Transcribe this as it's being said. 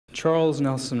Charles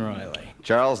Nelson Reilly.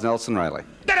 Charles Nelson Reilly.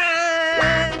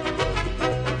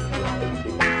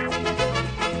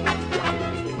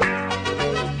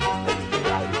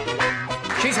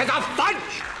 She says a fudge!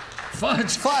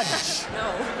 Fudge. Fudge.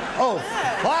 No. Oh,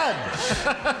 fudge.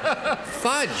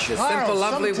 Fudge, a Carl, simple,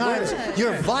 lovely sometimes word.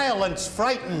 your violence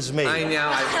frightens me. I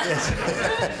know.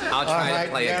 I'll try to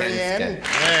play against it.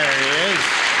 There he is.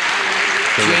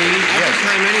 Every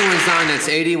time anyone's on that's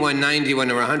 81, 91,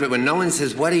 or 100, when no one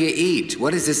says, what do you eat?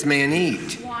 What does this man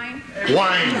eat? Wine.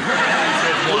 Wine.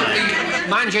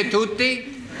 Mangia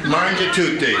tutti? Mangia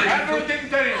tutti.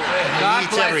 God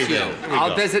eats bless everything. you.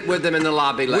 I'll visit with them in the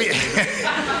lobby later.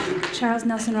 Charles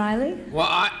Nelson Reilly? Well,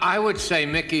 I would say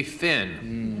Mickey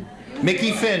Finn.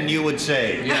 Mickey Finn, you would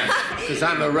say. Yes, because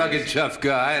I'm a rugged, tough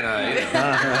guy, and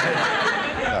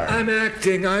I'm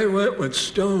acting. I went with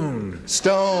Stone.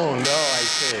 Stone. Oh, I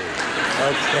see.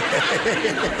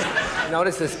 Okay.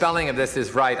 Notice the spelling of this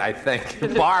is right, I think.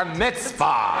 Bar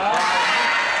mitzvah.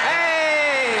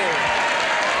 Hey!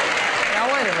 Now,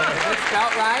 wait a minute. Is it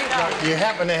spelled right? You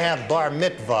happen to have bar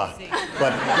mitzvah,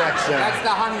 but that's... That's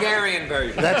the Hungarian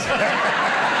version.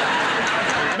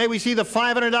 May we see the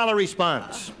 $500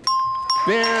 response?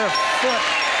 Barefoot.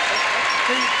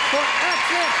 Feet,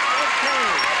 that's it. Okay.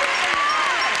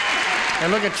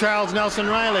 And look at Charles Nelson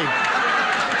Reilly.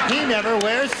 He never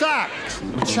wears socks.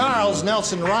 Charles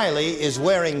Nelson Reilly is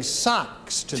wearing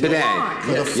socks today.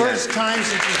 For the first time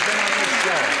since he's been on this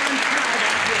show.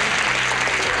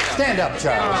 Stand up,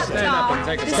 Charles. Stand up and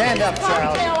take a Stand up,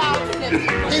 Charles.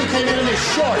 He came in his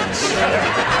shorts.